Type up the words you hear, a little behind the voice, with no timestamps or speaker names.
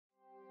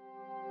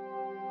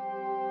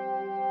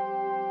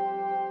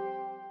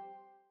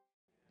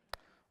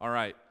All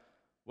right.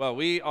 Well,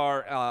 we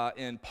are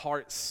in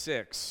part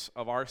 6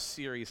 of our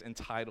series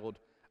entitled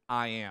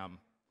I Am.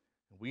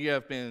 We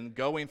have been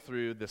going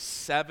through the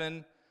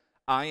 7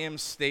 I Am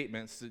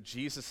statements that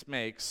Jesus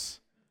makes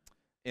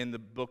in the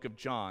book of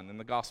John, in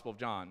the Gospel of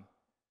John,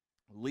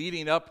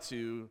 leading up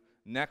to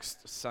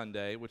next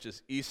Sunday, which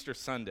is Easter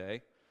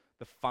Sunday,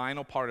 the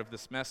final part of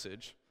this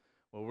message,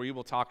 where we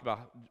will talk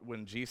about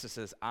when Jesus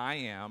says, I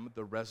am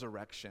the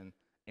resurrection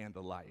and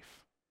the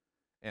life.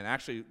 And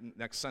actually,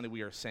 next Sunday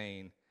we are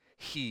saying,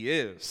 He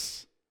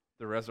is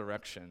the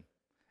resurrection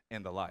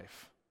and the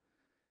life.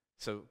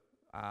 So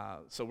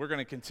we're going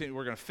to continue.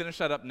 We're going to finish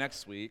that up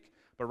next week.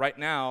 But right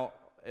now,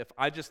 if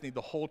I just need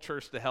the whole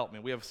church to help me,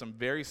 we have some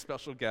very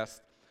special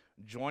guests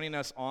joining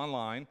us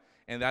online,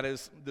 and that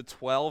is the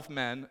 12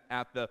 men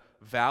at the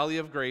Valley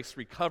of Grace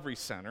Recovery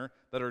Center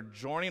that are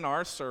joining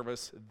our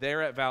service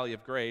there at Valley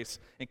of Grace.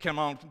 And come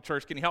on,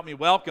 church, can you help me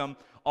welcome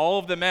all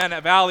of the men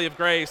at Valley of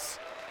Grace?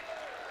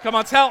 Come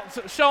on,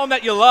 show them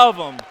that you love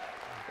them.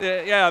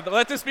 Yeah,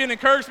 let this be an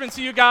encouragement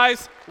to you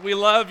guys. We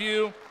love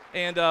you,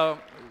 and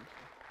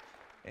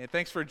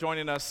thanks for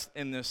joining us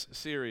in this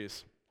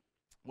series.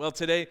 Well,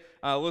 today,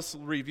 let's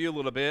review a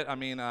little bit.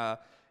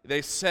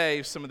 They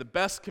say some of the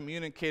best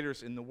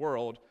communicators in the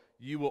world,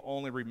 you will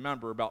only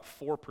remember about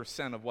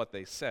 4% of what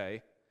they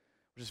say,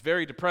 which is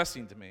very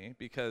depressing to me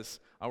because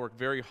I work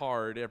very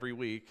hard every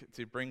week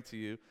to bring to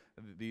you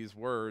these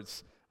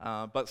words.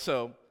 But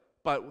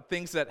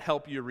things that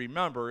help you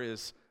remember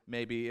is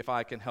maybe if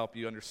I can help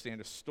you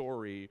understand a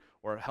story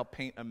or help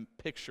paint a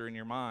picture in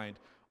your mind,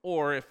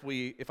 or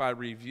if I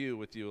review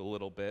with you a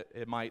little bit,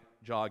 it might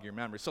jog your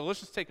memory. So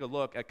let's just take a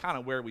look at kind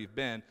of where we've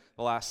been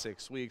the last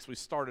 6 weeks. We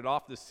started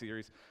off this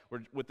series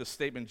with the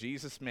statement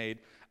Jesus made,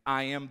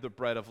 I am the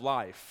bread of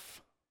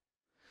life.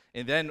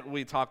 And then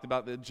we talked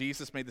about that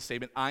Jesus made the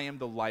statement, I am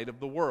the light of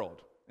the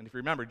world. And if you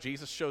remember,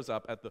 Jesus shows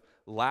up at the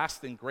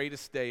last and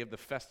greatest day of the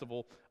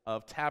Festival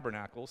of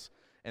Tabernacles,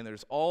 and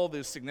there's all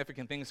these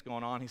significant things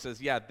going on. He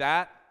says, yeah,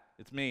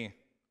 it's me.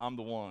 I'm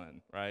the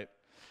one, right?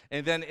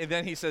 And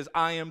then he says,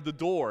 I am the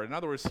door. In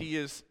other words, he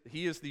is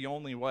the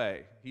only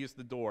way. He is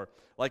the door.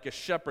 Like a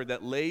shepherd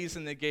that lays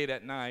in the gate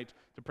at night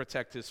to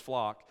protect his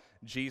flock,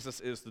 Jesus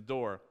is the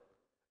door.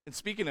 And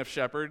speaking of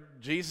shepherd,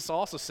 Jesus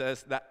also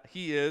says that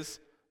he is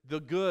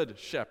the good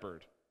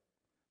shepherd.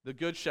 The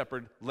good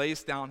shepherd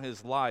lays down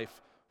his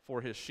life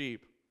for his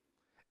sheep.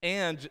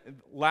 And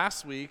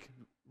last week,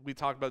 we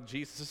talked about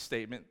Jesus'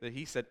 statement that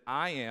he said,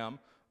 I am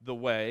the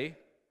way,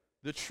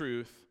 the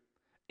truth,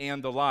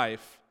 and the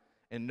life.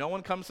 And no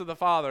one comes to the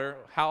Father,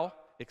 how?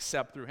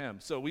 Except through him.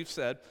 So we've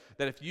said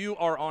that if you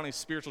are on a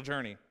spiritual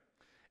journey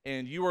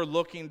and you are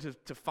looking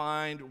to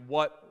find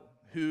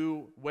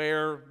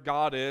where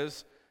God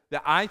is,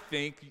 that I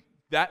think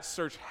that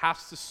search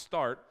has to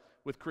start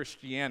with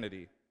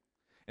Christianity.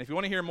 And if you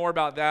want to hear more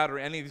about that or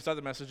any of these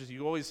other messages,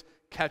 you always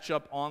catch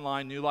up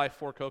online,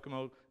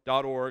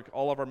 newlife4kokomo.org.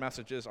 All of our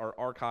messages are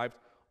archived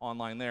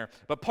online there.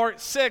 But part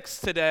 6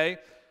 today,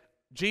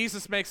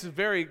 Jesus makes a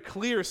very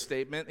clear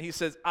statement. He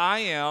says, I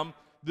am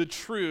the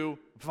true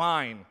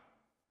vine.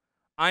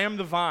 I am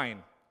the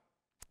vine.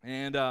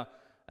 And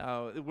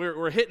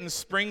we're hitting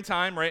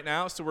springtime right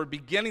now, so we're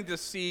beginning to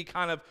see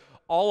kind of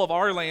all of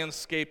our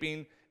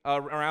landscaping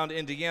around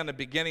Indiana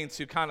beginning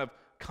to kind of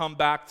come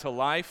back to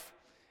life.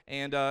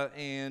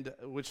 And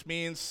which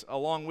means,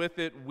 along with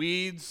it,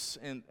 weeds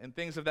and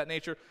things of that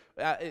nature.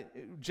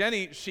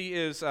 Jenny,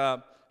 she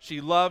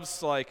loves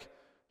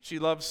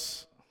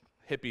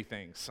hippie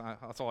things.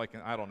 That's all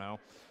I don't know.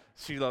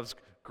 She loves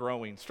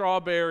growing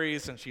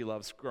strawberries and she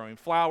loves growing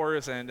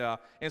flowers. And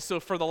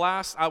so for the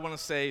last, I want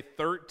to say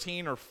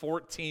 13 or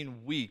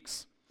 14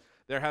 weeks,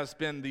 there has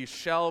been these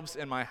shelves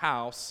in my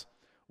house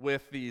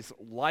with these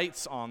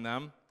lights on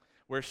them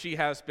where she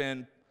has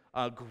been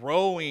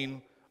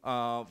growing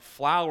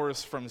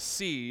flowers from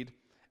seed,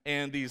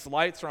 and these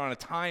lights are on a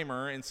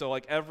timer, and so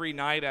like every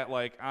night at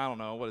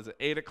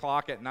 8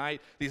 o'clock at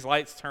night, these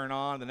lights turn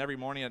on, then every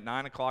morning at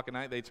 9 o'clock at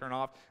night they turn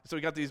off. So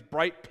we got these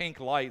bright pink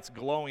lights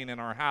glowing in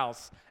our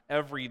house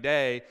every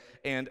day,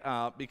 and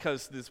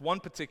because this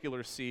one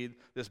particular seed,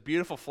 this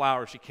beautiful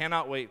flower she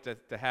cannot wait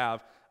to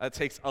have, it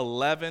takes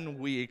 11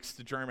 weeks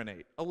to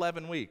germinate.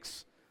 11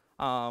 weeks.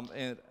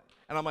 And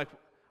I'm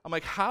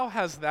like, how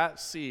has that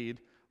seed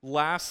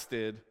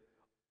lasted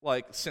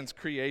since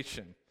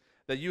creation,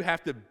 that you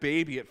have to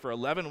baby it for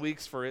 11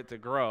 weeks for it to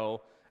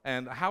grow?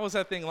 And how has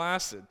that thing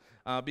lasted?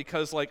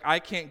 Because I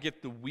can't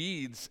get the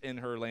weeds in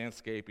her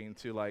landscaping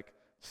to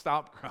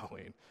stop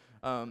growing.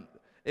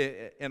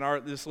 In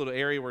this little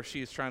area where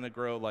she's trying to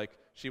grow,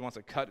 she wants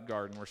a cut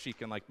garden where she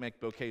can make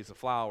bouquets of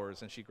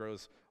flowers, and she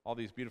grows all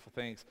these beautiful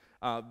things.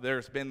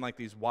 There's been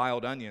these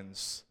wild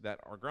onions that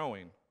are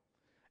growing,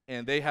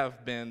 and they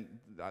have been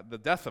the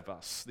death of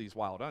us, these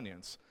wild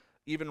onions.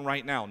 Even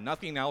right now,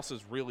 nothing else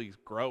is really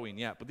growing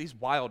yet, but these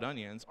wild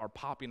onions are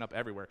popping up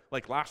everywhere.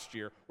 Like last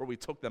year, where we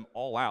took them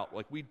all out,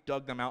 we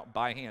dug them out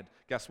by hand.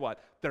 Guess what?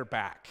 They're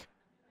back.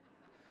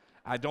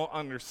 I don't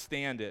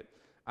understand it,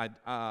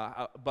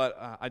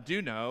 but I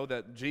do know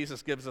that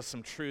Jesus gives us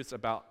some truths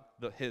about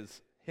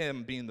his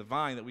him being the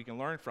vine that we can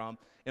learn from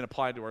and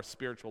apply to our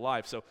spiritual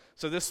life. So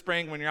this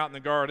spring when you're out in the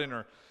garden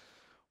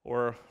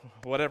or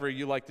whatever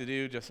you like to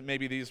do, just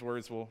maybe these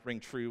words will ring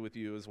true with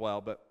you as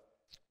well. But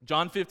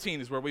John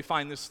 15 is where we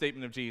find this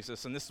statement of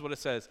Jesus, and this is what it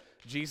says.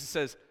 Jesus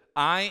says,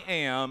 I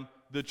am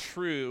the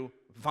true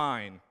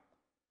vine.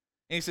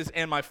 And he says,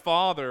 and my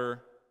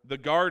Father, the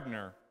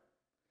gardener.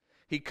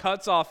 He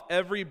cuts off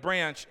every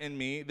branch in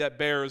me that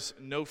bears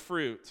no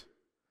fruit,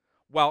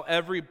 while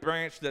every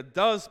branch that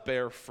does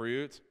bear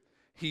fruit,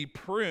 he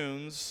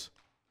prunes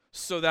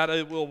so that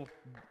it will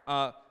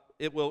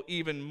be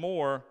even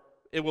more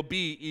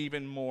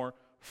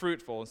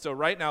fruitful. And so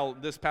right now,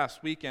 this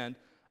past weekend,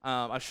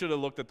 I should have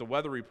looked at the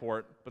weather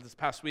report, but this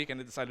past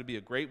weekend it decided to be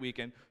a great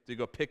weekend to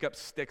go pick up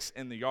sticks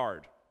in the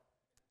yard.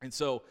 And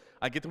so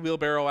I get the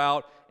wheelbarrow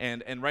out,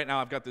 and right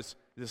now I've got this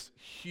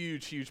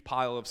huge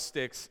pile of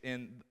sticks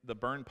in the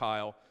burn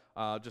pile.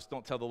 Just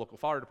don't tell the local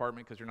fire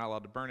department because you're not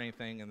allowed to burn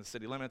anything in the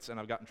city limits,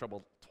 and I've gotten in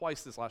trouble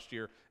twice this last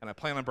year, and I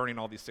plan on burning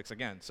all these sticks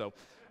again. So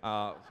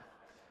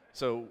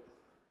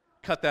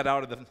cut that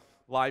out of the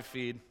live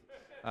feed.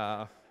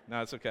 No,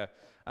 it's okay.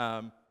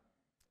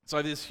 So I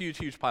have this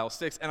huge pile of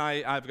sticks, and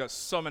I've got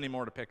so many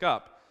more to pick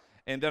up.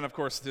 And then, of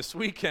course, this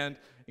weekend,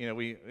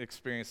 we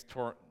experienced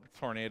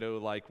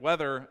tornado-like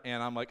weather,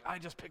 and I'm like, I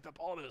just picked up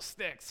all those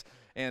sticks.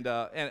 But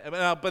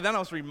then I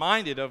was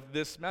reminded of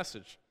this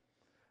message,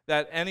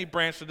 that any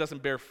branch that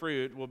doesn't bear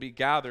fruit will be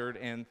gathered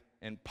and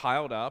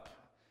piled up,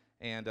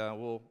 and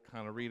we'll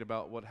kind of read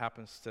about what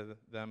happens to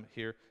them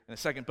here in a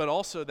second. But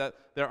also that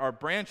there are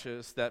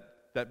branches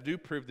that do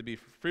prove to be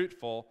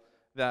fruitful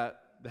that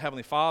the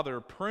Heavenly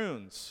Father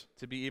prunes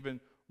to be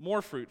even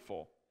more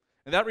fruitful.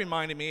 And that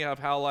reminded me of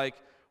how, like,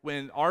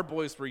 when our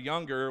boys were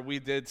younger, we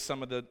did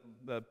some of the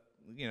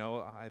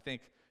I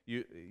think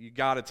you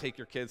got to take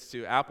your kids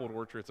to apple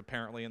orchards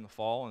apparently in the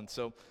fall. And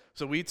so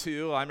we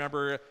too, I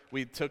remember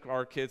we took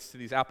our kids to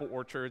these apple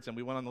orchards and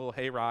we went on the little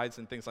hay rides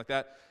and things like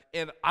that.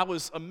 And I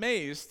was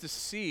amazed to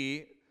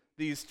see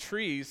these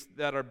trees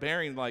that are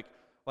bearing like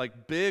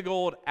big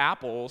old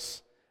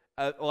apples,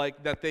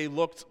 like that they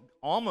looked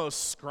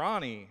almost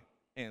scrawny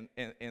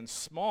and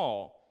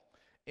small.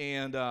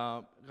 And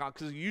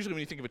because usually when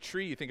you think of a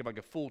tree, you think of like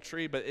a full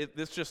tree, but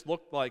this just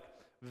looked like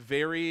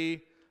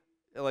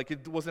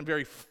it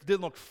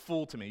didn't look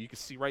full to me. You could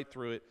see right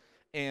through it.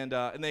 And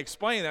they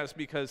explain that it's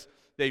because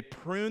they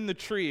prune the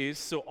trees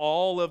so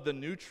all of the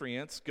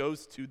nutrients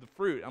goes to the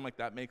fruit. I'm like,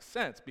 that makes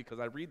sense because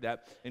I read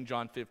that in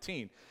John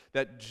 15.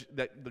 That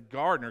the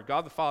gardener,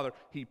 God the Father,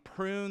 he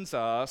prunes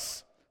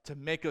us to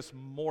make us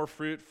more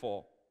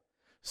fruitful.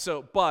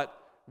 But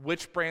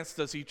which branch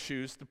does he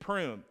choose to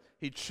prune?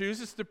 He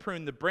chooses to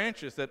prune the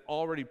branches that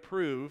already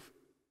prove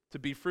to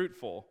be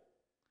fruitful.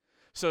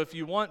 So if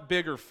you want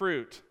bigger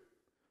fruit,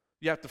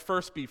 you have to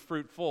first be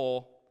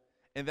fruitful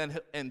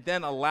and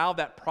then allow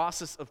that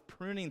process of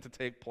pruning to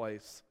take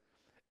place,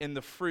 and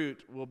the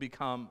fruit will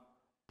become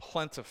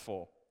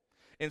plentiful.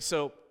 And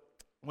so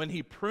when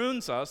he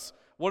prunes us,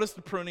 what does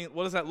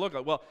that look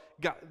like? Well,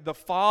 God, the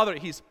Father,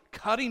 he's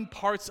cutting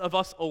parts of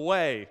us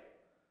away,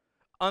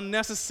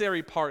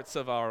 unnecessary parts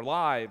of our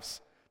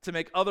lives, to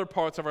make other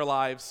parts of our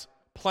lives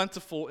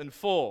plentiful and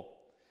full.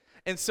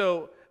 And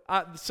so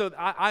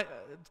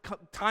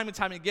time and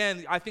time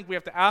again, I think we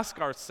have to ask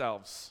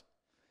ourselves,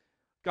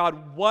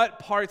 God, what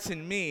parts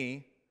in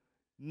me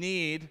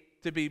need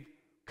to be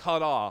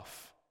cut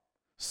off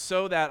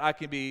so that I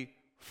can be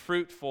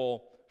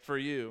fruitful for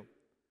you?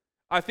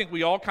 I think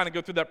we all kind of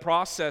go through that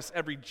process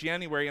every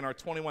January in our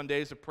 21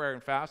 days of prayer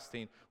and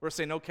fasting. We're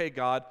saying, okay,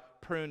 God,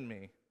 prune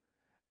me.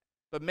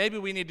 But maybe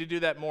we need to do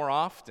that more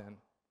often,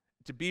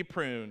 to be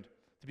pruned,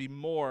 to be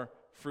more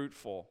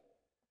fruitful.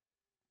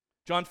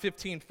 John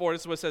 15:4,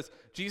 this is what it says.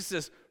 Jesus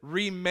says,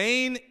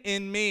 remain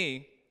in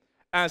me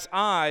as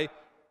I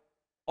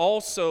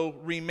also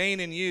remain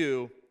in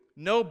you.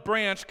 No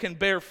branch can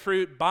bear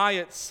fruit by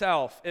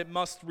itself. It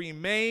must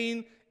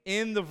remain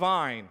in the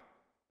vine.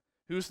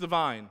 Who's the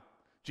vine?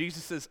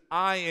 Jesus says,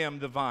 I am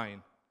the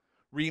vine.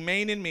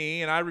 Remain in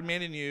me and I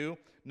remain in you.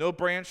 No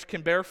branch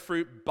can bear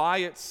fruit by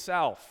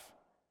itself.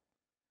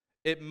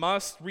 It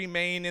must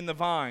remain in the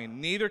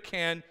vine. Neither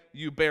can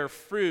you bear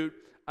fruit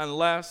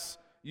unless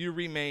you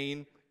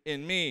remain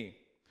in me.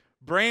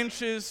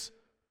 Branches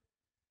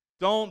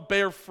don't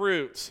bear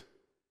fruit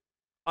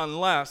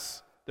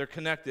unless they're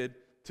connected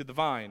to the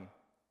vine.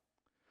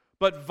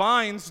 But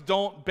vines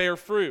don't bear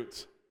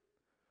fruit.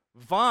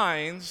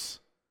 Vines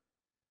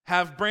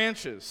have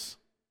branches.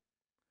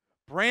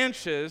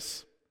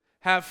 Branches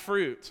have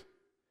fruit,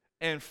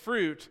 and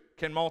fruit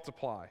can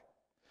multiply.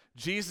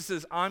 Jesus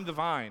says, I'm the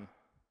vine.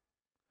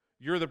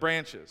 You're the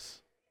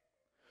branches.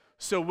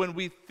 So when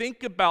we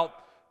think about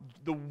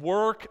the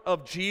work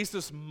of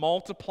Jesus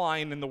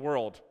multiplying in the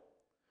world,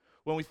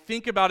 when we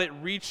think about it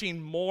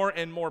reaching more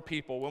and more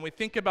people, when we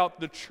think about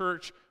the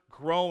church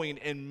growing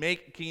and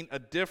making a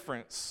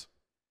difference,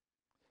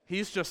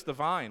 he's just the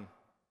vine.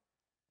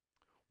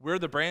 We're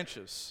the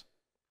branches.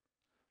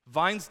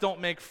 Vines don't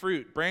make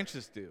fruit,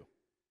 branches do.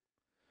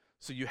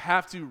 So you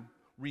have to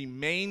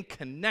remain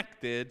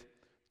connected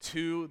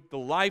to the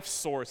life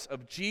source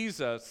of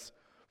Jesus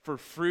for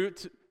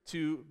fruit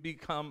to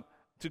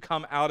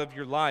come out of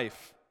your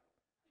life.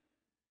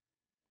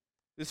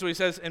 This is what he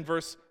says in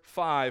verse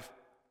 5.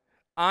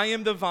 I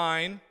am the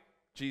vine,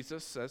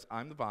 Jesus says,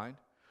 I'm the vine.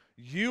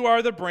 You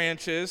are the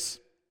branches.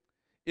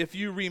 If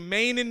you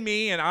remain in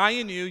me and I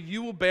in you,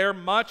 you will bear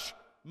much,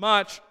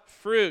 much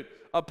fruit.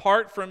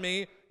 Apart from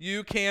me,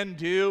 you can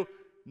do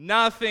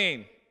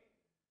nothing.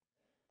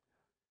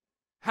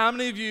 How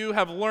many of you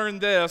have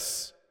learned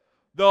this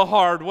the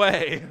hard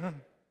way?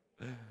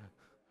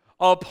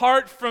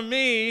 Apart from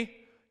me,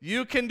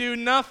 you can do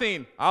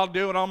nothing. I'll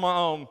do it on my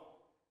own.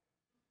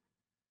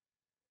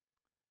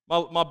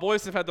 My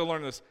boys have had to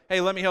learn this.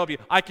 Hey, let me help you.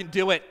 I can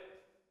do it.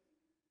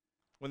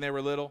 When they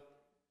were little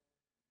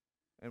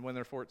and when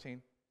they're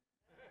 14.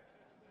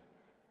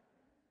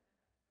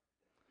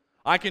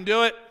 I can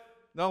do it.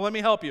 No, let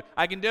me help you.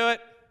 I can do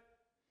it.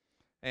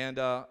 And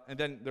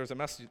then there's a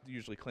mess you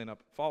usually clean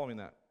up following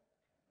that.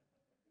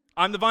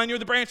 I'm the vine, you're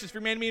the branches. If you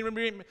remain in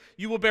me,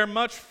 you will bear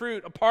much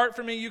fruit. Apart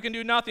from me, you can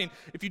do nothing.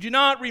 If you do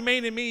not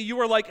remain in me, you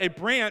are like a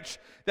branch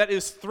that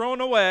is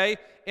thrown away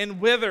and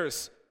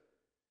withers.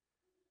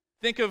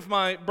 Think of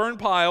my burn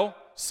pile.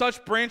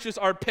 Such branches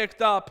are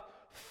picked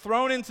up,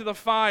 thrown into the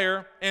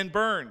fire, and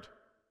burned.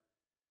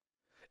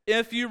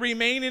 If you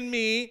remain in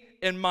me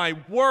and my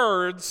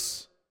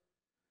words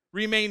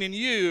remain in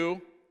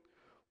you,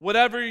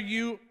 whatever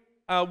you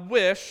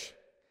wish,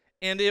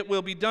 and it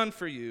will be done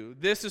for you.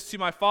 This is to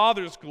my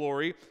Father's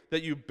glory,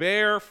 that you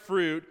bear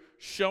fruit,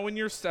 showing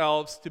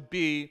yourselves to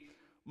be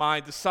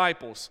my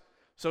disciples.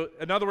 So,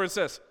 in other words,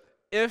 this: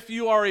 if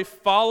you are a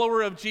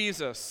follower of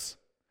Jesus,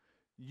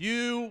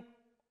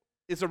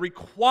 it's a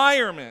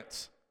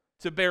requirement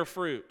to bear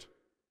fruit.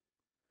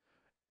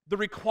 The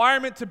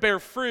requirement to bear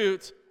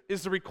fruit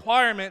is the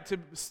requirement to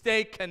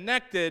stay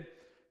connected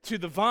to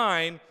the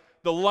vine,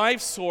 the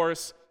life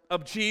source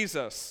of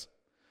Jesus.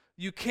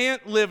 You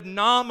can't live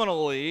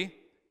nominally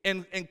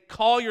and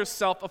call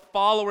yourself a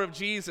follower of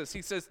Jesus.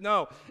 He says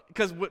no,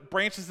 because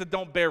branches that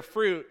don't bear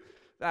fruit,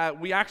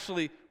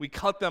 we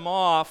cut them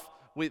off,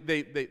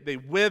 they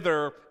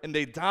wither and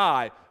they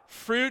die.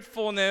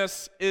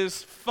 Fruitfulness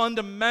is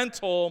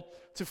fundamental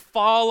to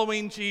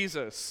following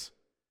Jesus.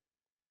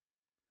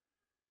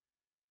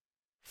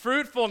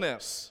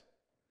 Fruitfulness,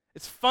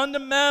 it's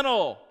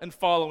fundamental in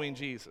following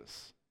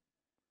Jesus.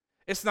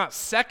 It's not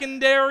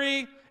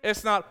secondary.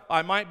 It's not,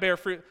 I might bear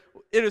fruit.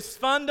 It is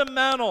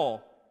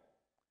fundamental.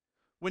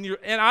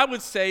 And I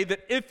would say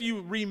that if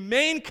you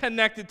remain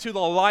connected to the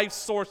life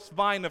source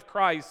vine of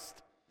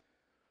Christ,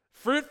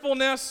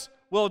 fruitfulness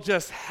will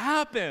just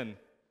happen.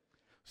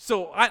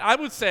 So I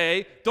would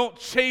say, don't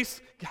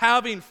chase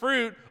having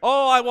fruit.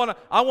 Oh, I want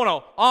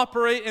to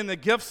operate in the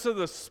gifts of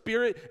the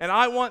Spirit, and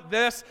I want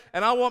this,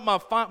 and I want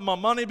my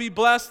money to be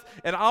blessed,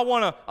 and I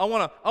want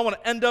to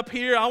end up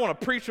here. I want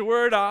to preach a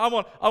word. I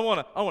want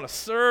to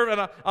serve,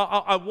 and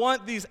I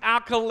want these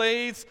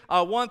accolades. I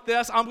want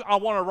this. I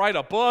want to write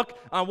a book.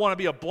 I want to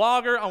be a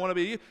blogger. I want to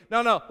be.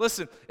 No.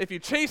 Listen, if you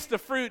chase the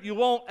fruit, you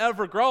won't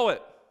ever grow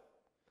it.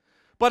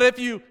 But if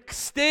you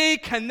stay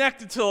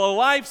connected to the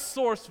life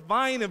source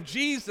vine of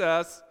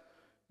Jesus,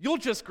 you'll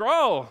just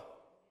grow.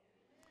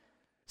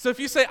 So if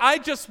you say, I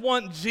just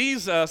want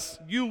Jesus,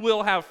 you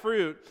will have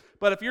fruit.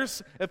 But if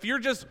you're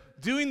just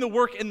doing the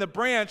work in the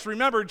branch,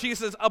 remember,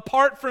 Jesus,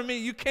 apart from me,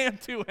 you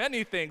can't do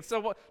anything.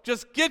 So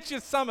just get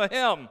you some of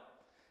him,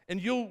 and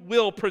you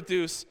will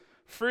produce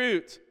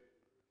fruit.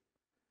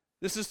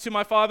 This is to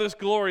my Father's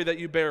glory that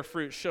you bear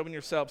fruit, showing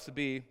yourselves to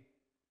be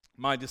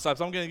my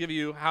disciples. I'm going to give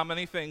you how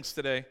many things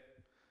today?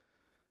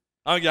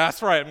 Oh, yeah,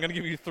 that's right. I'm going to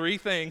give you 3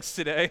 things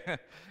today.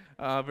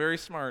 Very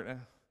smart.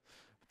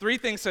 3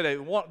 things today.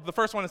 The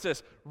first one is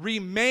this: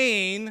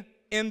 remain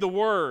in the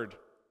Word.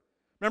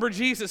 Remember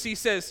Jesus, he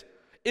says,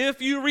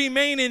 if you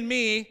remain in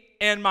me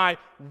and my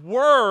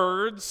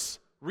words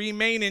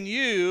remain in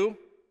you,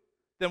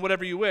 then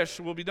whatever you wish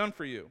will be done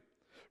for you.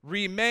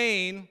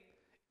 Remain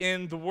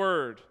in the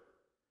Word.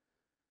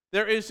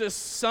 There is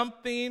just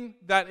something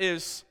that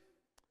is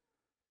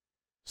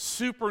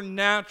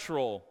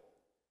supernatural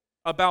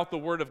about the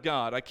Word of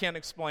God. I can't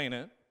explain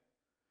it.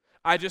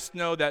 I just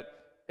know that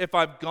if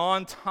I've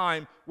gone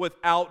time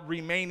without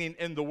remaining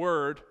in the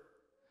Word,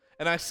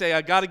 and I say,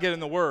 I got to get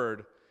in the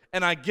Word,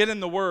 and I get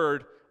in the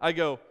Word, I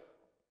go,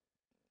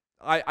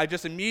 I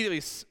just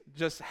immediately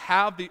just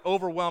have the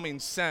overwhelming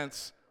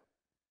sense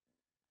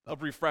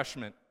of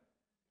refreshment.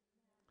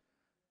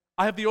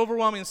 I have the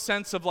overwhelming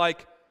sense of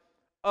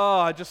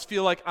I just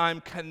feel like I'm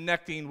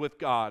connecting with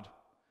God.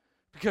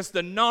 Because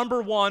the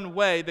number one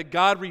way that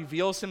God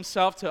reveals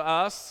himself to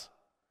us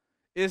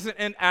isn't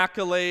in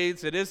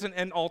accolades, it isn't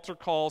in altar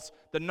calls.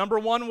 The number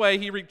one way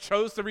he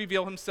chose to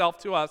reveal himself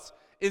to us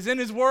is in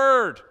his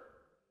Word.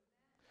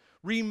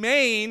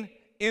 Remain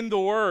in the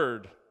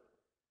Word.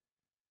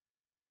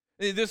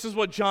 This is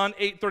what John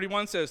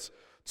 8:31 says.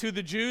 To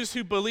the Jews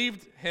who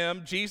believed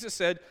him, Jesus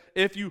said,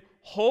 if you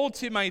hold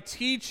to my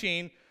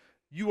teaching,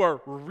 you are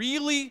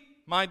really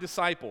my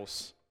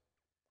disciples.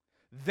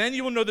 Then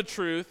you will know the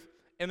truth,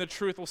 and the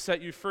truth will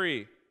set you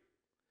free.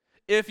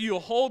 If you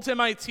hold to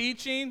my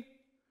teaching,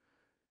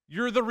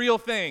 you're the real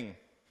thing.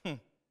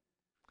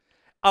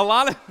 A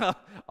lot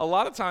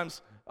of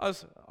times,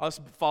 us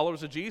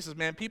followers of Jesus,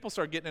 man, people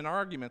start getting in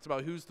arguments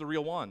about who's the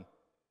real one.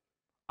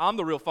 I'm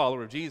the real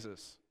follower of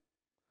Jesus.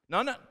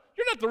 No,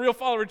 you're not the real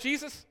follower of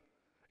Jesus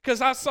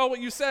because I saw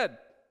what you said.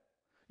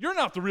 You're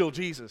not the real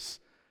Jesus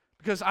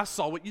because I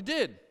saw what you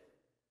did.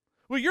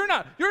 Well, you're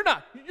not.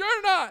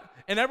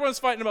 And everyone's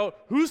fighting about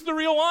who's the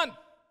real one.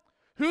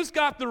 Who's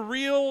got the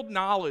real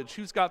knowledge?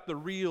 Who's got the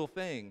real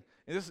thing?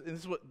 And this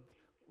is what,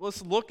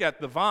 let's look at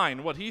the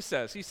vine, what he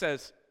says. He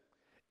says,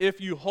 if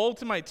you hold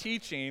to my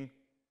teaching,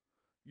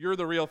 you're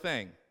the real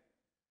thing.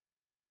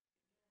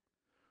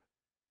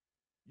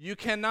 You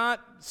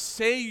cannot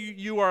say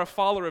you are a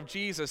follower of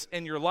Jesus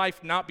and your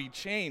life not be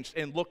changed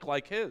and look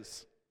like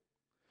his.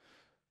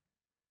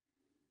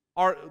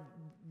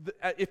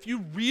 If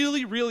you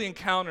really, really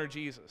encounter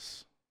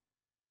Jesus,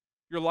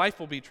 your life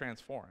will be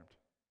transformed.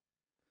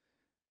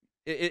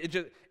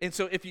 And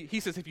so he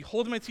says, if you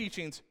hold to my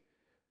teachings,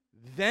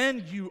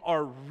 then you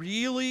are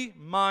really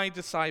my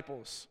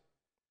disciples.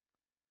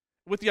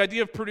 With the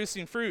idea of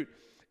producing fruit,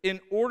 in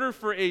order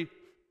for a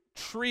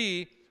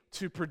tree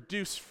to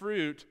produce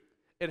fruit,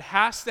 it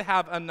has to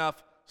have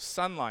enough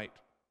sunlight.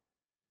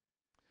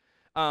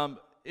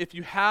 If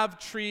you have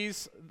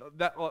trees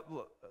that,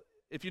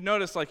 if you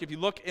notice, like if you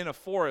look in a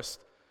forest,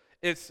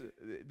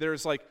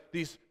 there's like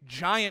these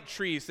giant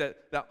trees that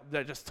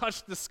just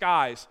touch the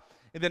skies,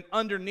 and then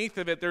underneath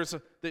of it,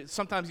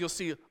 sometimes you'll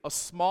see a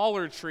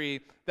smaller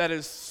tree that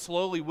is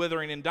slowly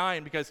withering and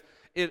dying because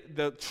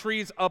the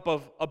trees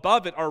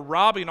above it are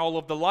robbing all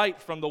of the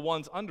light from the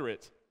ones under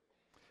it.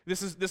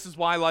 This is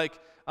why, like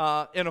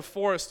in a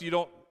forest, you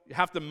don't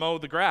have to mow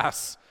the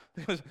grass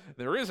because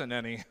there isn't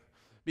any,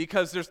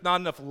 because there's not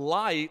enough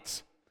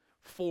light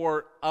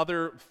for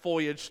other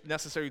foliage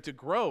necessary to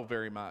grow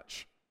very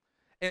much.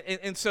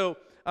 And so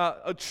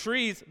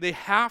trees, they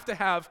have to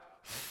have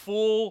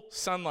full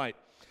sunlight.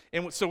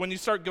 And so when you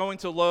start going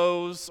to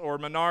Lowe's or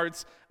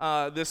Menards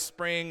this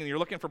spring and you're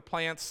looking for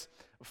plants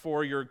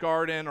for your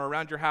garden or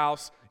around your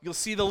house, you'll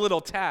see the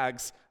little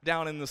tags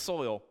down in the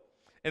soil.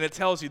 And it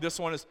tells you this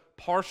one is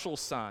partial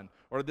sun,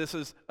 or this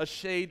is a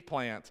shade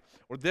plant,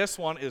 or this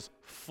one is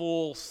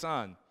full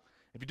sun.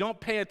 If you don't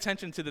pay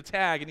attention to the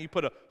tag and you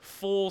put a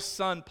full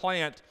sun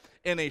plant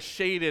in a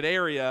shaded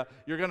area,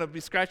 you're going to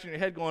be scratching your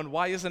head going,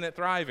 why isn't it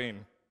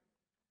thriving?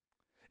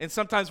 And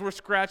sometimes we're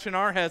scratching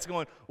our heads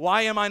going,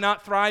 why am I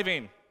not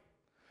thriving?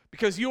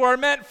 Because you are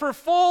meant for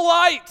full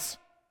light.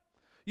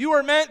 You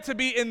are meant to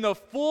be in the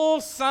full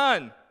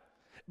sun.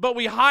 But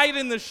we hide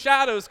in the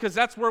shadows because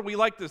that's where we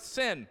like to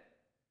sin.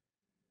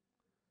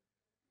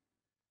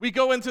 We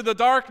go into the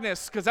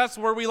darkness because that's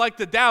where we like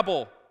to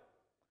dabble.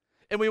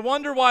 And we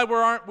wonder why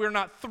we're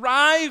not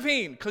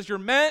thriving, because you're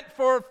meant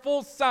for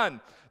full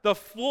sun, the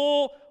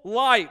full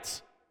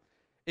light.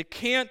 It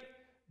can't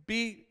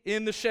be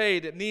in the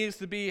shade. It needs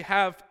to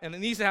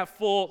have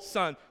full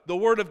sun. The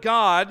Word of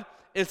God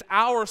is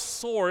our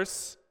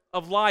source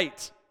of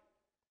light.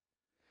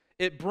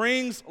 It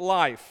brings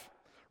life.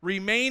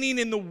 Remaining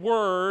in the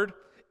Word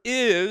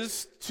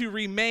is to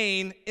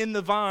remain in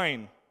the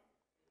vine,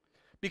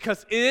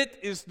 because it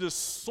is the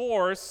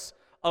source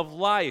of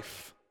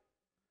life.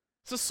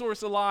 It's the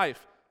source of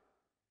life.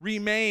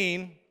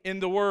 Remain in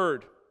the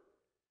Word.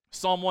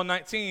 Psalm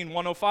 119,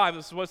 105,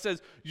 this is what it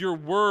says, your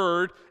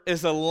Word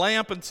is a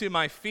lamp unto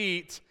my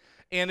feet,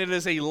 and it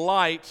is a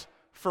light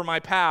for my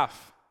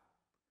path.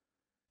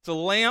 It's a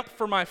lamp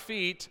for my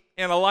feet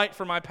and a light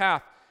for my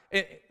path.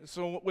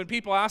 So when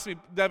people ask me,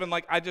 Devin,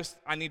 like,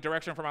 I need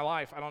direction for my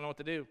life. I don't know what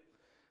to do.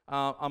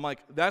 I'm like,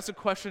 that's a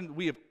question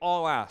we have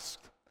all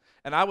asked.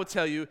 And I would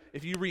tell you,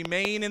 if you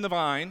remain in the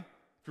vine,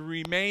 if you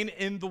remain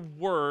in the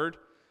Word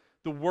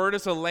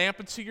is a lamp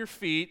unto your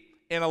feet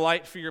and a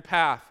light for your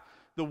path.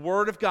 The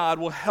Word of God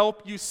will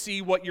help you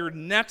see what your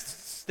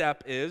next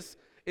step is.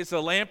 It's a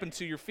lamp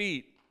unto your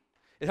feet.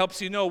 It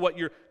helps you know what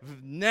your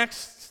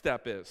next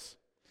step is.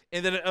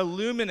 And then it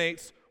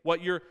illuminates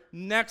what your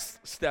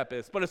next step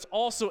is. But it's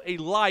also a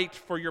light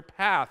for your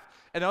path.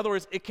 In other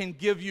words, it can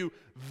give you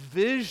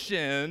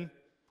vision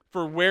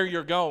for where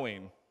you're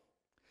going.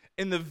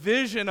 And the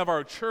vision of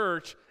our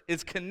church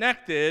is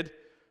connected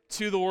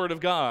to the Word of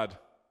God.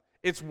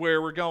 It's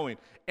where we're going.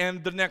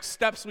 And the next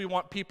steps we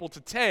want people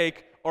to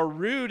take are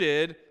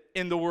rooted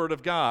in the Word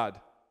of God.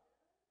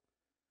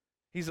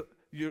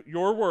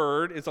 Your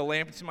Word is a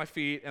lamp to my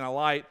feet and a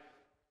light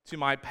to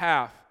my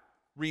path.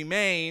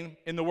 Remain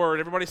in the Word.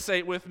 Everybody say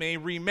it with me.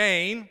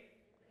 Remain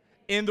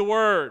in the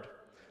Word.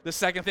 The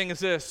second thing is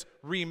this.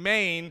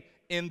 Remain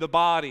in the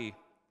body.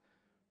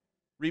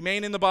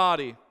 Remain in the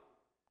body.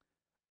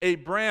 A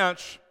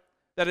branch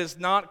that is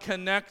not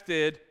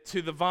connected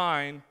to the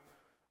vine,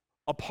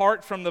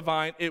 apart from the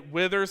vine, it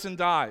withers and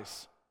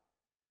dies.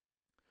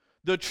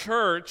 The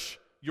church,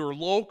 your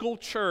local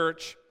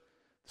church,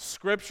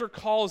 Scripture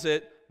calls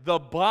it the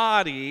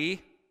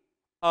body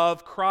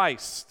of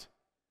Christ.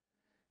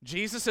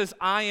 Jesus says,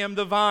 I am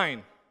the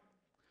vine.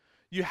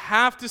 You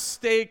have to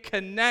stay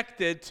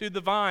connected to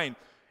the vine.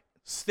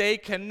 Stay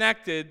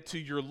connected to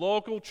your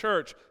local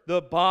church,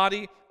 the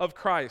body of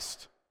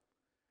Christ.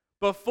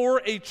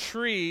 Before a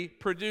tree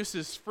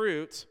produces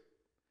fruit,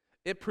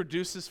 it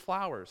produces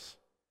flowers.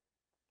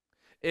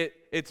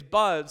 Its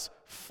buds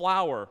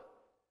flower.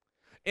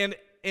 And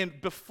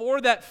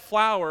before that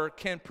flower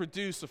can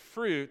produce a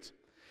fruit,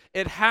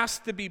 it has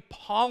to be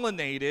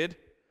pollinated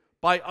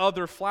by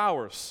other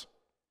flowers.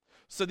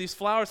 So these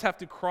flowers have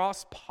to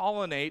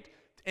cross-pollinate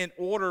in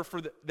order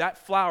for that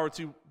flower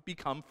to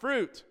become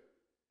fruit.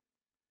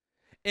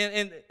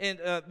 And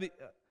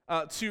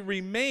to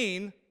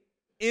remain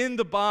in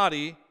the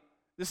body,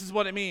 this is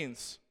what it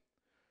means.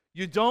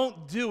 You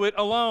don't do it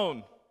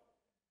alone.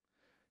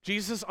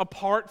 Jesus,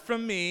 apart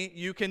from me,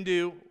 you can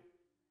do,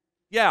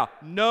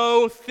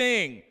 no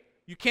thing.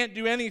 You can't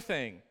do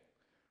anything.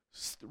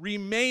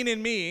 Remain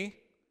in me,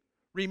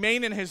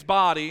 remain in his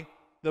body,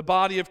 the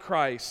body of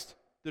Christ,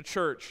 the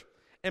church.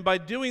 And by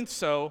doing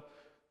so,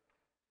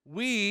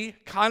 we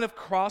kind of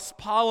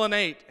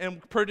cross-pollinate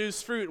and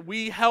produce fruit.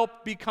 We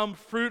help become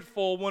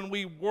fruitful when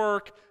we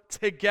work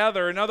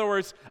together. In other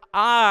words,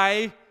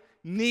 I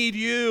need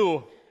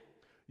you.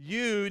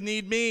 You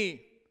need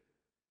me.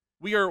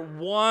 We are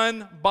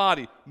one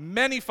body.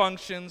 Many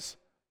functions,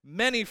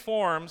 many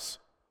forms,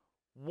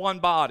 one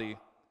body.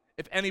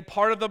 If any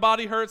part of the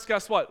body hurts,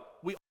 guess what?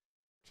 We all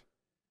hurt.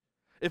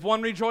 If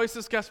one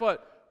rejoices, guess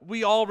what?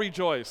 We all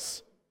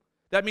rejoice.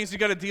 That means you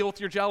got to deal with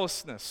your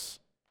jealousness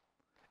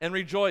and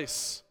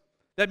rejoice.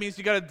 That means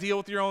you got to deal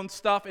with your own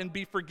stuff and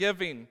be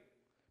forgiving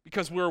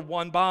because we're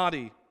one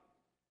body.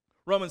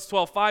 Romans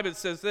 12:5, it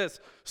says this,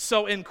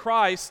 so in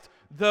Christ,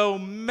 though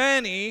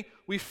many,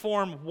 we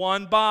form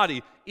one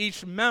body.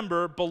 Each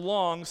member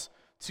belongs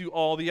to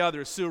all the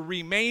others. So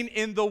remain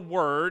in the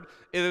Word.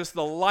 It is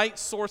the light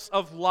source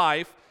of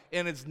life,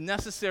 and it's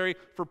necessary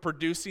for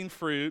producing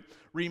fruit.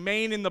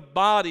 Remain in the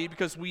body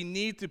because we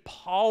need to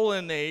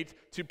pollinate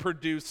to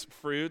produce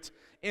fruit.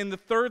 And the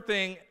third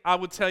thing I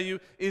would tell you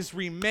is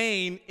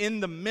remain in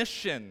the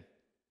mission.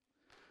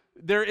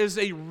 There is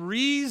a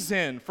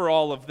reason for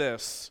all of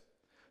this.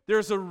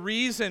 There's a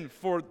reason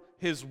for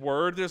his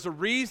word. There's a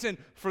reason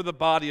for the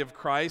body of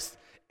Christ.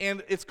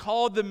 And it's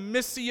called the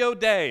Missio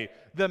Dei,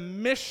 the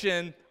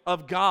mission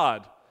of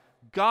God.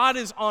 God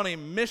is on a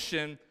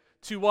mission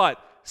to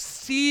what?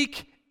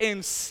 Seek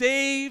and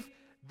save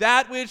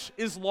that which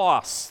is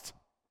lost.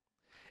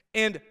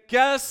 And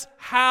guess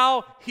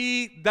how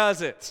he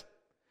does it?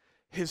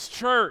 His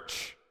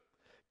church.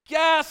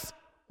 Guess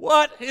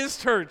what his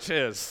church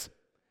is?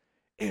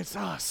 It's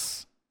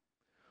us.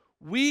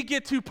 We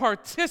get to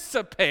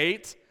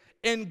participate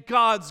in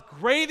God's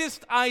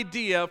greatest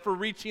idea for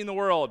reaching the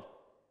world.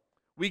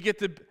 We get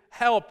to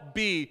help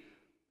be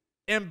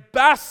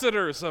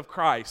ambassadors of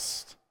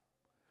Christ,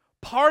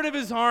 part of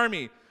his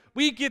army.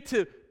 We get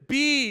to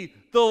be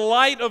the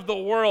light of the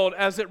world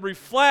as it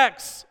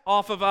reflects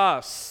off of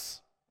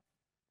us.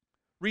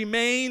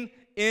 Remain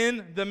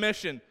in the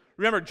mission.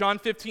 Remember, John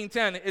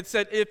 15:10, it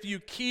said, if you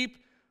keep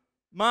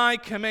my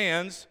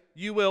commands,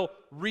 you will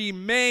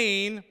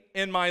remain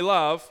in my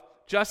love,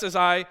 just as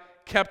I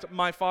kept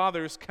my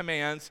Father's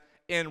commands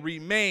and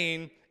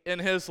remain in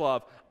his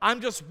love. I'm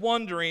just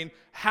wondering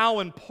how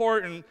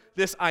important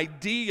this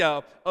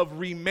idea of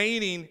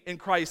remaining in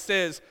Christ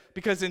is,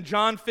 because in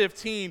John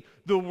 15,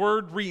 the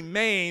word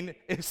remain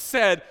is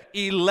said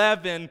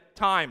 11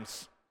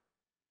 times.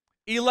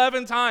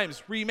 11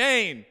 times,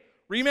 remain,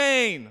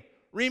 remain,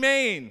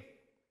 remain.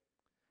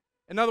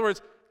 In other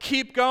words,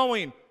 keep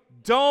going.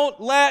 Don't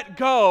let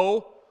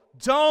go.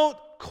 Don't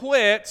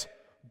quit.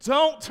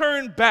 Don't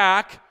turn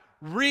back.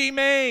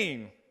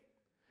 Remain.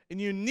 And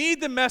you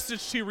need the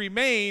message to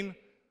remain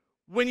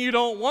when you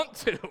don't want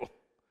to.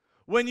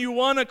 When you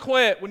want to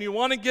quit, when you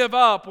want to give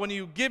up, when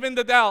you give in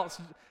to doubts.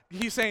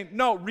 He's saying,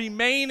 no,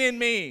 remain in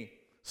me.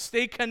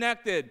 Stay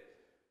connected.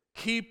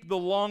 Keep the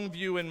long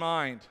view in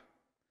mind.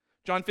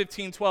 John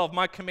 15:12,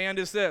 my command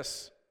is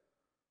this.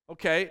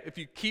 Okay, if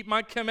you keep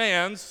my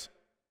commands,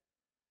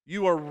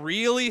 you are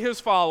really his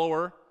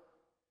follower.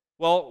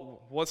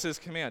 Well, what's his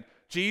command?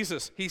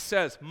 Jesus, he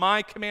says,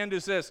 my command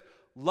is this.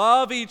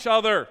 Love each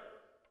other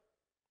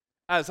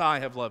as I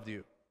have loved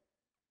you.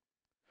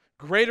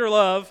 Greater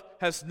love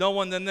has no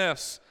one than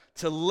this,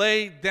 to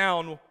lay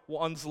down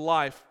one's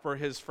life for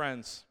his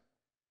friends.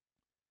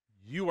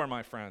 You are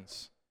my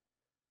friends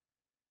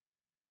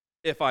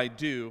if I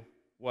do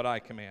what I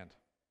command.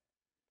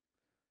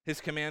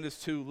 His command is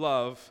to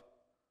love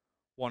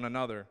one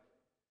another.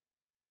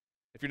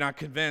 If you're not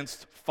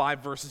convinced, 5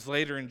 verses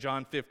later in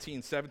John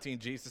 15:17,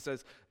 Jesus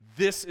says,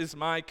 this is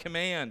my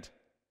command.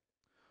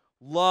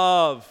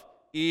 Love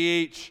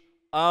each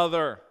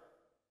other.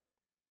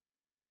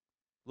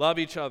 Love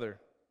each other.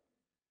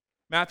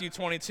 Matthew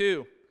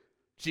 22,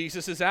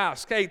 Jesus is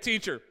asked, hey,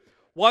 teacher,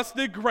 what's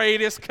the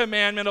greatest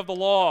commandment of the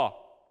law?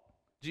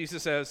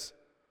 Jesus says,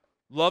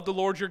 love the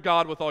Lord your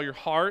God with all your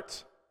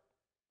heart,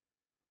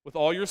 with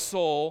all your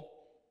soul,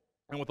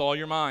 and with all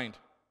your mind.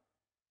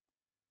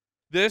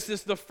 This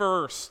is the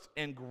first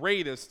and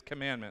greatest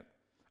commandment.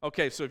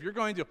 Okay, so if you're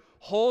going to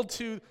hold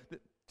to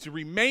To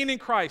remain in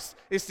Christ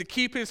is to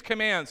keep his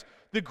commands.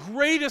 The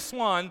greatest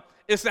one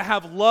is to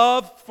have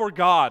love for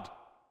God.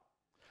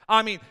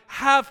 I mean,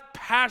 have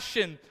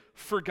passion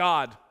for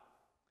God.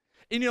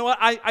 And you know what?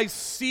 I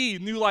see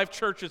New Life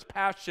Church's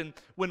passion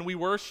when we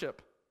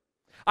worship.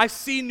 I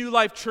see New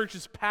Life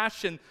Church's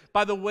passion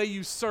by the way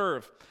you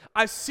serve.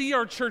 I see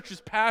our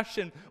church's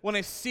passion when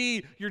I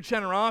see your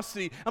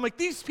generosity. I'm like,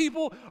 these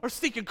people are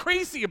stinking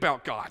crazy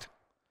about God.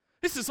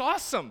 This is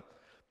awesome.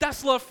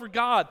 That's love for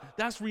God.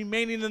 That's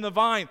remaining in the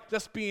vine.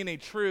 That's being a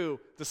true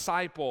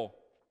disciple.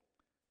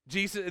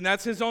 Jesus, and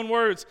that's his own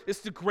words, it's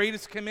the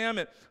greatest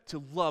commandment,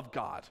 to love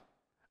God.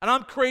 And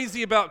I'm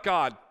crazy about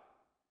God.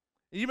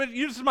 You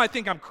just might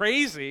think I'm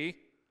crazy,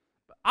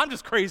 but I'm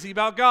just crazy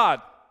about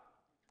God.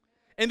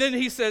 And then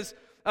he says,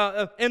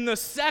 and the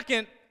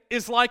second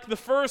is like the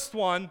first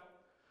one,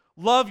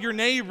 love your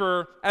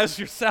neighbor as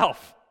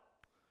yourself.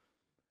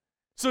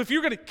 So if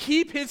you're going to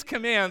keep his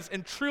commands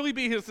and truly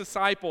be his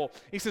disciple,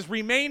 he says,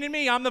 remain in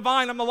me, I'm the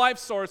vine, I'm the life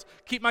source,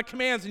 keep my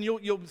commands and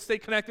you'll stay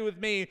connected with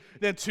me.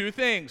 Then two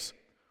things,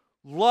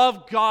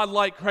 love God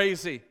like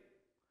crazy.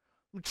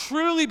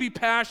 Truly be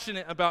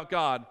passionate about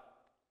God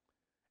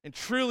and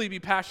truly be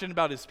passionate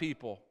about his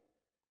people.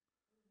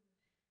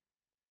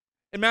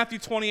 In Matthew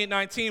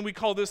 28:19, we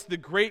call this the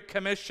Great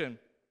Commission.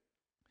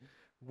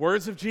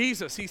 Words of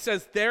Jesus. He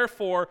says,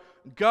 therefore,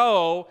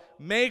 go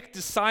make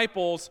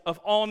disciples of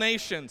all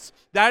nations.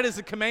 That is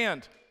a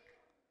command.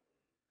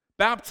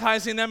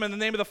 Baptizing them in the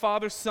name of the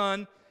Father,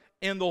 Son,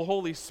 and the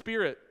Holy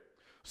Spirit.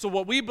 So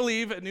what we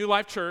believe at New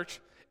Life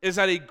Church is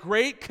that a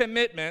great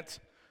commitment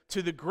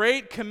to the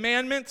great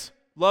commandment,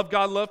 love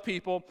God, love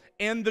people,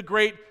 and the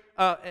great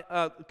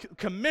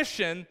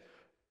commission,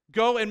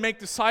 go and make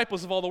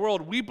disciples of all the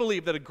world. We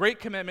believe that a great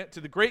commitment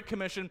to the Great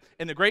Commission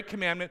and the Great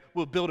Commandment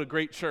will build a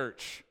great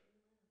church.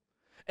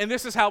 And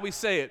this is how we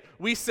say it.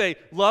 We say,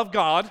 love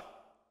God,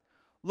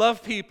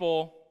 love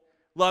people,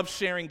 love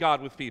sharing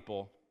God with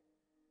people.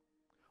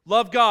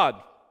 Love God.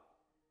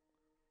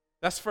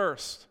 That's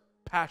first.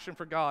 Passion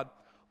for God.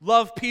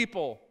 Love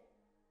people.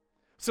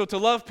 So to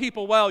love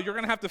people well, you're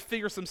going to have to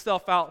figure some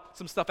stuff out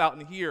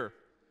in here.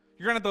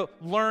 You're going to have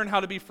to learn how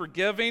to be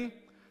forgiving.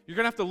 You're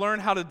going to have to learn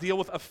how to deal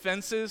with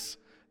offenses.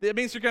 It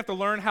means you're going to have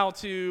to learn how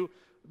to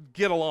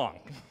get along.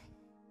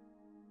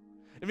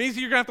 It means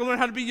you're going to have to learn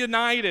how to be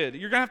united.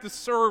 You're going to have to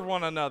serve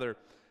one another.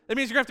 It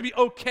means you're going to have to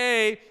be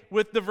okay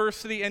with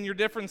diversity and your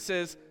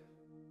differences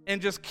and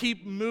just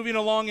keep moving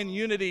along in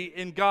unity,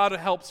 and God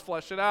helps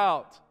flesh it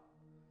out.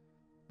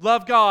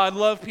 Love God,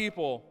 love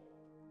people.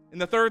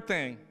 And the third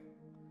thing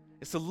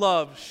is to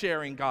love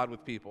sharing God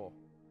with people.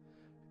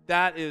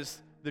 That is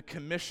the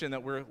commission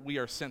that we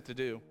are sent to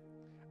do.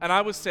 And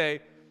I would say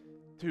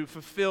to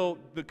fulfill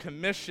the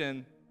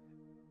commission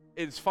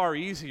is far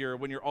easier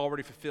when you're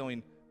already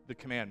fulfilling the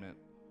commandment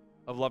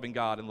of loving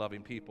God and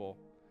loving people.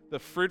 The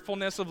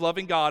fruitfulness of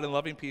loving God and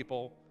loving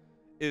people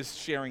is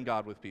sharing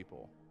God with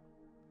people.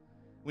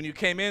 When you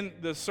came in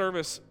the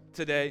service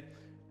today,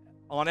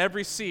 on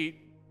every seat,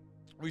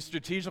 we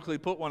strategically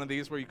put one of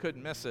these where you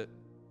couldn't miss it,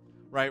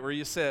 right, where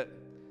you sit.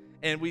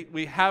 And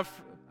we have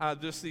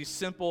just these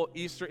simple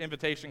Easter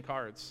invitation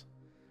cards.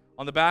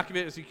 On the back of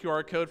it is a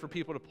QR code for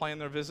people to plan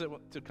their visit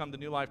to come to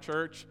New Life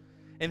Church.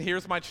 And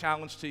here's my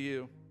challenge to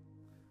you.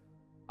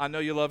 I know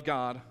you love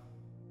God.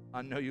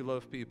 I know you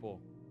love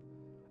people.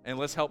 And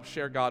let's help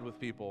share God with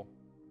people.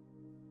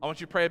 I want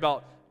you to pray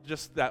about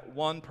just that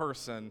one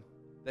person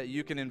that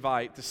you can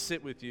invite to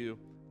sit with you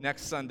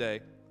next Sunday,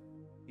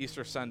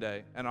 Easter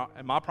Sunday. And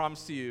my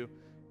promise to you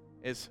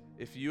is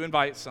if you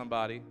invite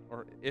somebody,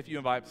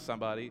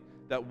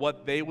 that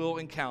what they will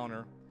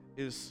encounter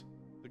is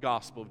the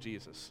gospel of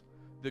Jesus.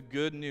 The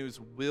good news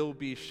will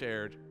be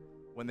shared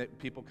when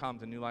people come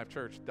to New Life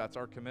Church. That's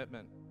our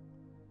commitment.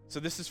 So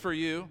this is for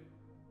you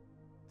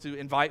to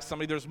invite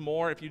somebody. There's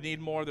more. If you need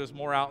more, there's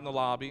more out in the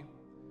lobby.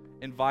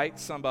 Invite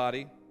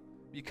somebody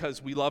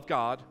because we love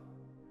God.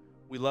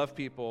 We love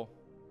people.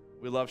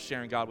 We love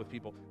sharing God with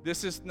people.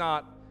 This is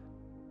not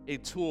a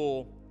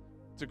tool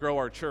to grow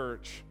our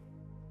church.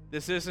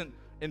 This isn't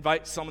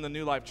invite someone to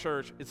New Life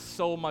Church. It's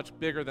so much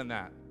bigger than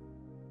that.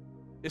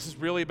 This is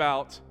really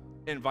about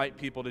invite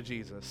people to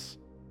Jesus.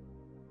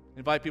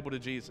 Invite people to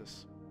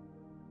Jesus.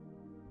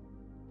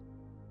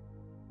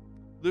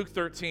 Luke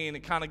 13, it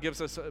kind of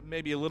gives us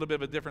maybe a little bit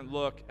of a different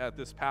look at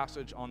this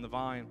passage on the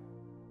vine.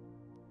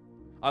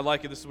 I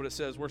like it. This is what it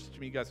says. Worship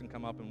team, you guys can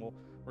come up, and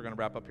we're going to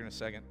wrap up here in a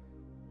second.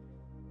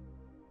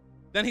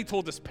 Then he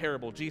told this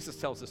parable. Jesus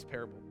tells this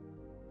parable.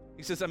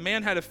 He says, a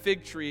man had a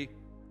fig tree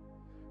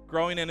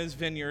growing in his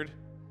vineyard.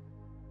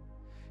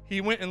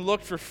 He went and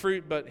looked for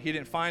fruit, but he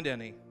didn't find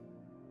any.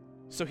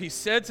 So he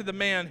said to the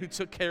man who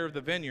took care of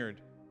the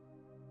vineyard,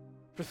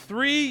 for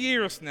 3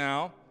 years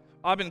now,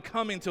 I've been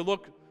coming to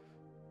look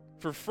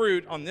for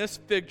fruit on this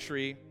fig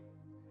tree,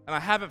 and I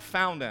haven't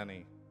found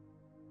any.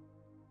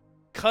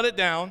 Cut it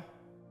down.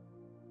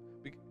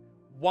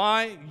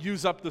 Why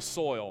use up the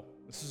soil?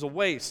 This is a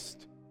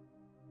waste.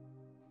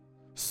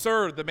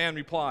 Sir, the man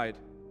replied,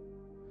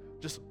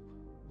 just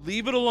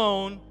leave it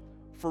alone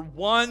for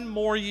 1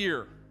 more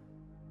year.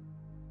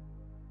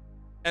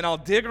 and I'll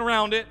dig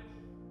around it,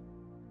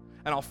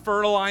 and I'll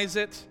fertilize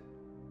it,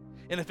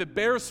 and if it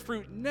bears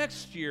fruit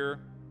next year,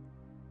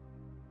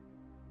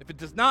 if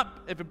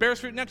it bears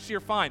fruit next year,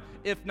 fine.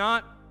 If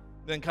not,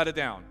 then cut it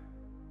down.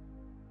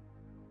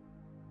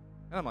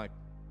 And I'm like,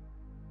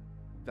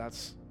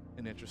 that's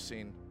an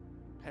interesting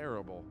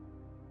parable.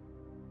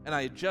 And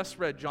I had just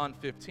read John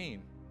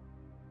 15.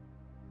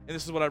 And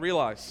this is what I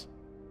realized.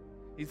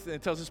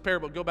 It tells this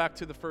parable. Go back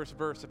to the first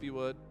verse, if you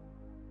would.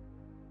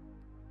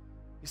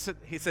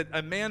 He said,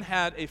 a man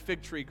had a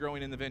fig tree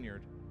growing in the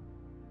vineyard.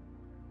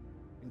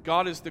 And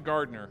God is the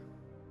gardener.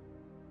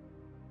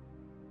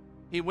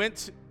 He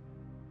went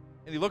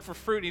and he looked for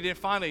fruit and he didn't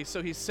find any.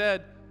 So he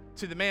said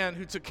to the man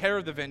who took care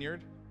of the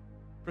vineyard,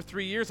 for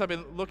 3 years I've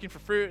been looking for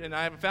fruit and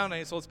I haven't found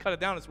any, so let's cut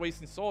it down. It's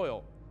wasting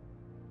soil.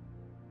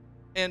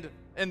 And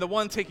the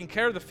one taking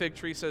care of the fig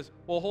tree says,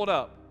 well, hold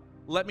up.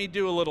 Let me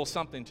do a little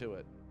something to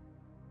it.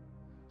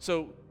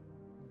 So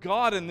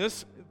God in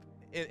this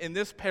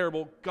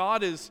parable,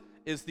 God is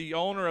the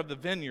owner of the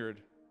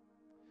vineyard.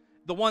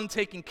 The one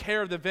taking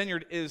care of the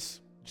vineyard is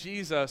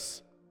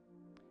Jesus.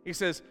 He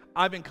says,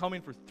 I've been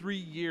coming for 3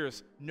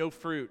 years, no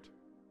fruit.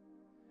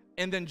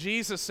 And then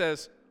Jesus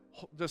says,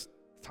 just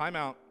time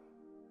out.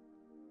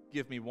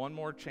 Give me one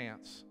more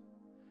chance.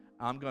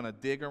 I'm going to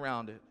dig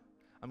around it.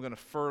 I'm going to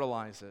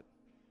fertilize it.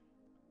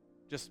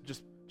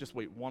 Just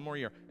wait one more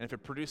year. And if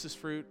it produces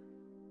fruit,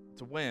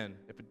 it's a win.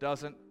 If it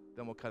doesn't,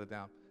 then we'll cut it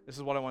down. This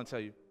is what I want to tell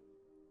you.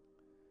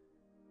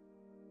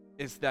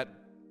 Is that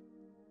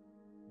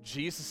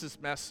Jesus'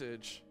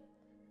 message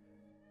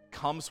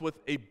comes with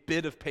a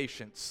bit of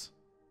patience.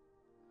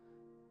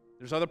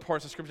 There's other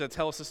parts of Scripture that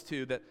tell us this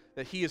too, that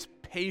he is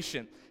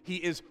patient. He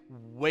is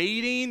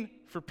waiting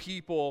for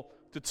people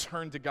to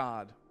turn to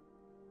God.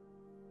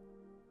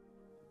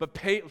 But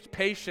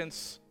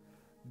patience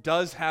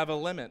does have a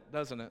limit,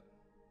 doesn't it?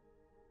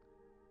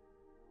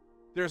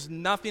 There's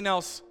nothing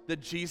else that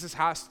Jesus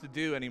has to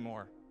do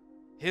anymore.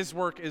 His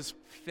work is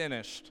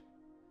finished.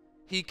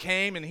 He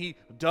came and he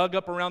dug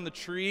up around the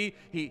tree.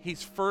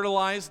 He's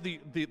fertilized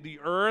the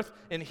earth,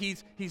 and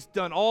he's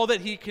done all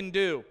that he can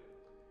do.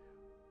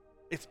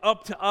 It's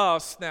up to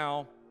us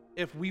now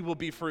if we will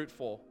be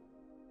fruitful.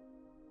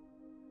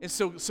 And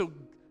so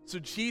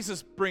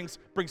Jesus brings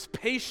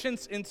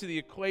patience into the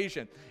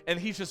equation, and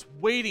he's just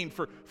waiting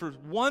for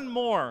one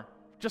more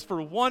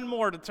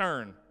to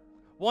turn,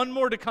 one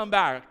more to come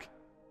back.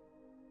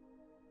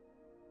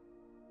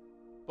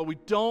 But we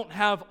don't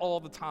have all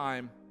the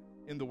time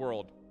in the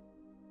world.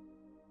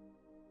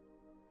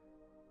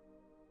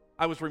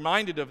 I was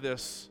reminded of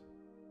this,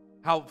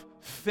 how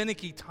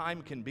finicky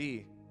time can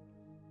be.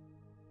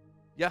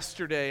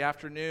 Yesterday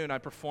afternoon, I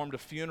performed a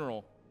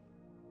funeral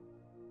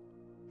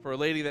for a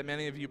lady that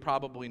many of you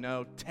probably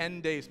know.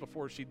 10 days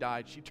before she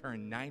died, she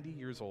turned 90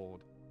 years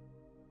old.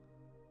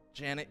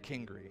 Janet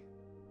Kingery.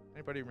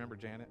 Anybody remember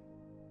Janet?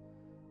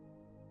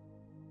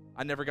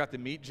 I never got to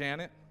meet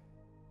Janet,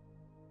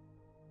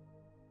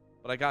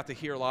 but I got to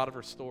hear a lot of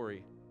her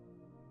story.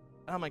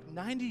 And I'm like,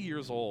 90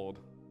 years old.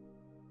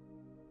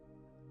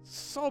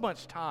 So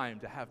much time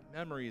to have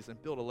memories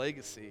and build a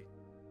legacy.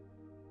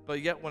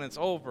 But yet when it's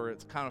over,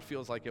 it kind of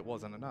feels like it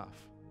wasn't enough.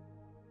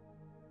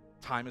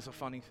 Time is a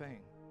funny thing.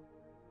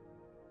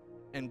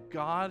 And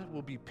God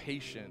will be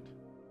patient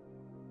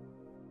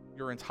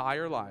your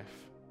entire life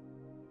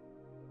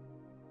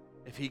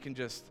if he can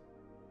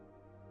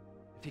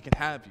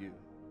have you.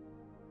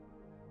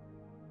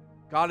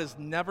 God is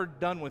never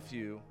done with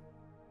you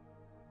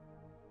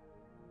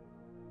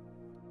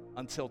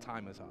until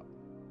time is up.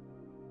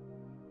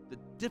 The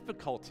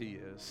difficulty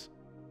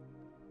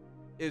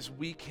is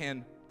we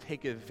can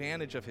take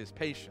advantage of his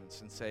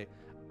patience and say,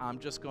 I'm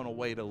just going to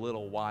wait a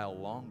little while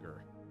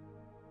longer.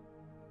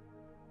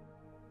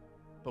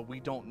 But we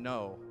don't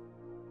know,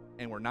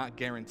 and we're not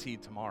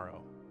guaranteed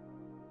tomorrow.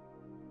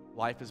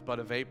 Life is but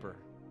a vapor.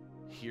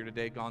 Here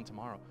today, gone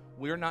tomorrow.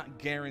 We're not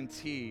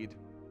guaranteed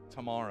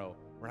tomorrow.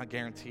 We're not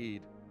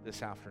guaranteed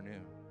this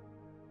afternoon.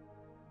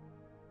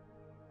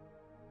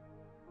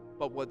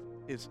 But what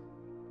is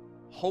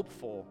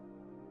hopeful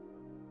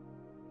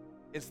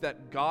is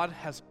that God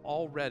has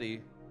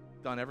already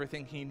done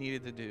everything he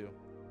needed to do.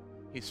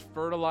 He's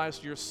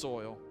fertilized your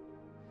soil,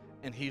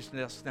 and he's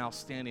just now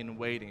standing and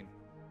waiting.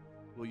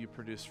 Will you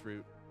produce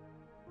fruit?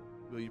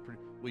 Will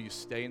you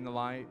stay in the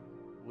light?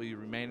 Will you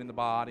remain in the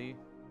body?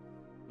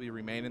 Will you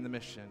remain in the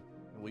mission?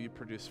 And will you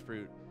produce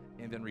fruit?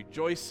 And then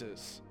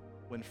rejoices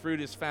when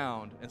fruit is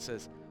found and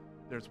says,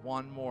 there's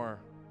one more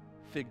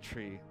fig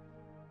tree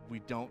we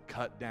don't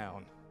cut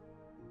down.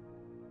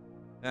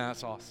 And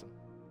that's awesome.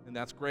 And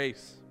that's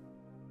grace.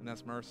 And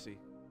that's mercy.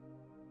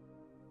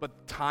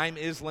 But time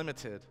is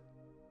limited.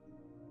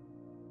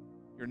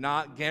 You're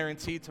not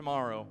guaranteed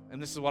tomorrow.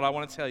 And this is what I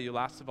want to tell you,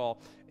 last of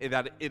all,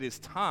 that it is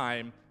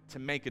time to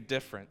make a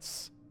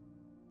difference.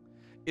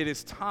 It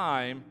is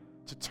time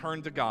to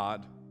turn to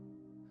God.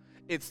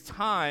 It's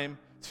time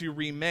to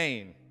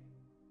remain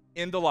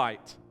in the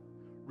light,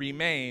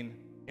 remain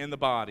in the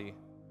body,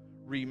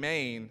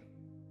 remain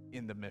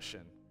in the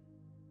mission.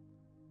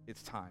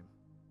 It's time.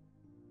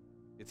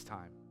 It's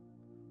time.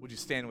 Would you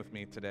stand with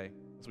me today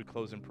as we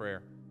close in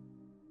prayer?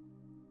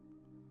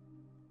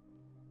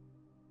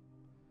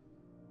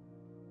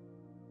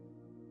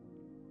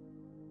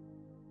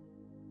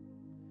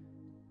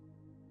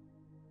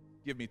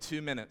 Give me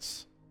 2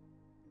 minutes.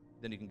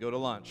 Then you can go to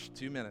lunch.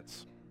 2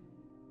 minutes.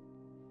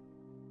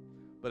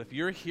 But if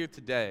you're here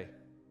today,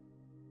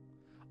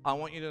 I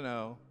want you to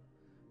know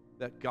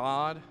that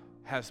God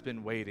has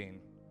been waiting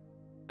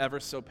ever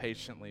so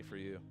patiently for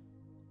you.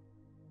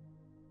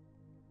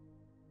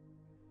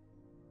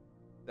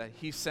 That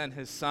he sent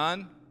his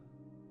son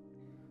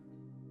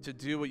to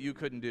do what you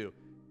couldn't do.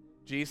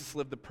 Jesus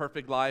lived the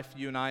perfect life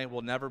you and I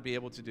will never be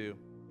able to do.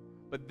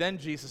 But then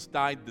Jesus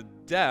died the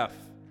death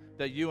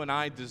that you and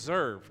I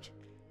deserved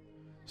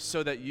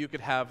so that you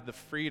could have the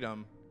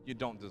freedom you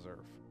don't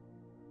deserve.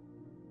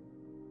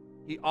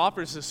 He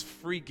offers this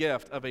free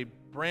gift of a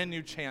brand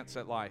new chance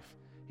at life.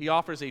 He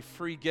offers a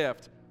free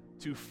gift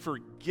to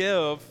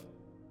forgive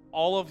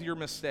all of your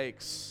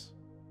mistakes,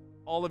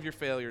 all of your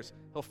failures.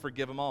 He'll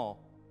forgive them all.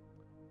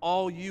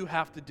 All you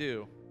have to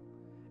do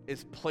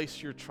is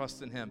place your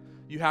trust in him.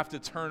 You have to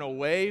turn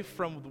away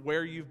from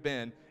where you've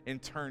been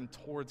and turn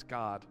towards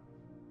God.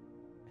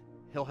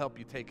 He'll help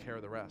you take care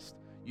of the rest.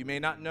 You may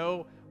not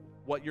know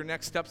what your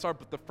next steps are,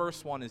 but the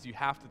first one is you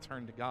have to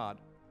turn to God.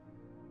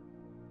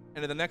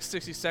 And in the next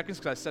 60 seconds,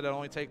 because I said it'd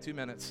only take 2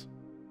 minutes,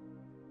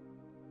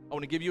 I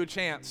want to give you a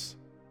chance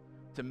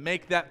to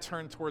make that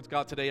turn towards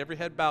God today. Every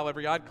head bow,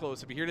 every eye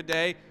closed. If you're here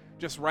today,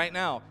 just right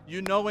now,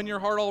 you know in your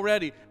heart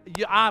already,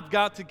 I've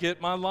got to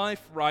get my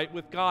life right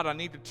with God. I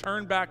need to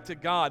turn back to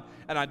God,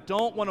 and I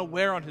don't want to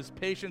wear on his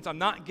patience. I'm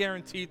not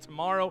guaranteed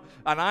tomorrow,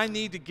 and I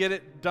need to get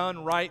it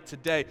done right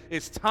today.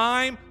 It's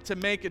time to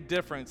make a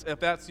difference. If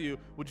that's you,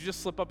 would you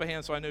just slip up a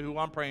hand so I know who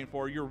I'm praying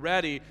for? You're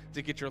ready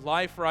to get your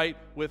life right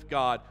with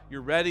God.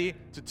 You're ready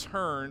to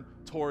turn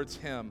towards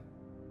him.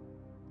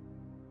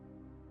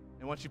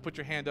 And once you put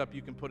your hand up,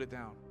 you can put it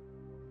down.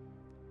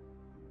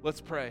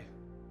 Let's pray.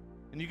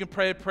 And you can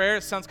pray a prayer.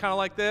 It sounds kind of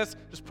like this.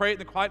 Just pray it in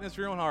the quietness of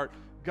your own heart.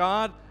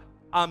 God,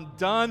 I'm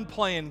done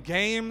playing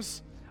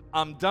games.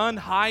 I'm done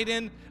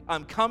hiding.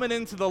 I'm coming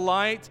into the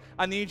light.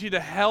 I need you to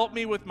help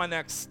me with my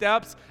next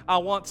steps. I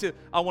want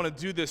to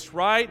do this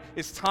right.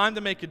 It's time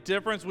to make a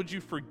difference. Would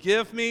you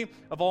forgive me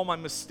of all my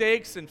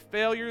mistakes and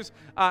failures?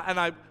 And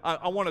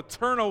I want to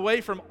turn away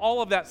from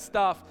all of that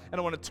stuff,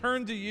 and I want to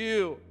turn to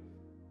you.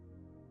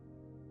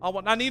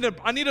 I need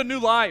a new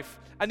life.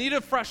 I need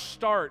a fresh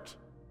start.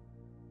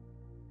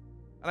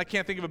 And I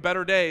can't think of a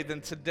better day than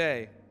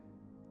today,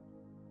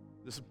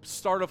 this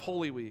start of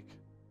Holy Week,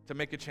 to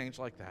make a change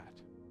like that.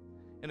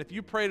 And if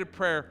you prayed a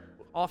prayer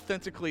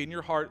authentically in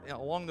your heart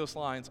along those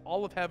lines,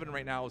 all of heaven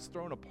right now is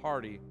throwing a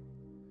party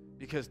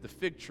because the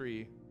fig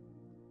tree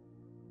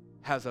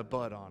has a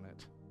bud on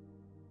it.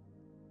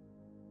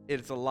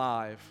 It's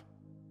alive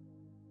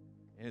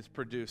and it's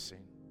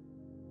producing.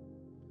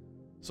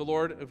 So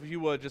Lord, if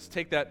you would just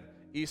take that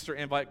Easter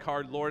invite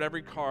card. Lord,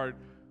 every card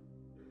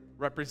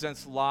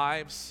represents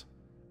lives,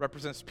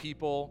 represents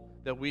people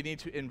that we need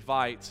to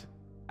invite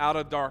out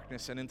of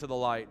darkness and into the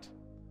light.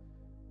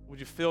 Would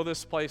you fill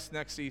this place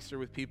next Easter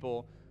with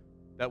people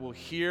that will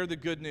hear the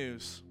good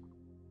news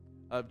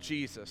of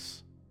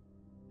Jesus,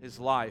 his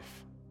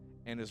life,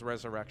 and his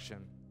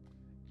resurrection?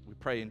 We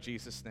pray in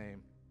Jesus'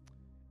 name.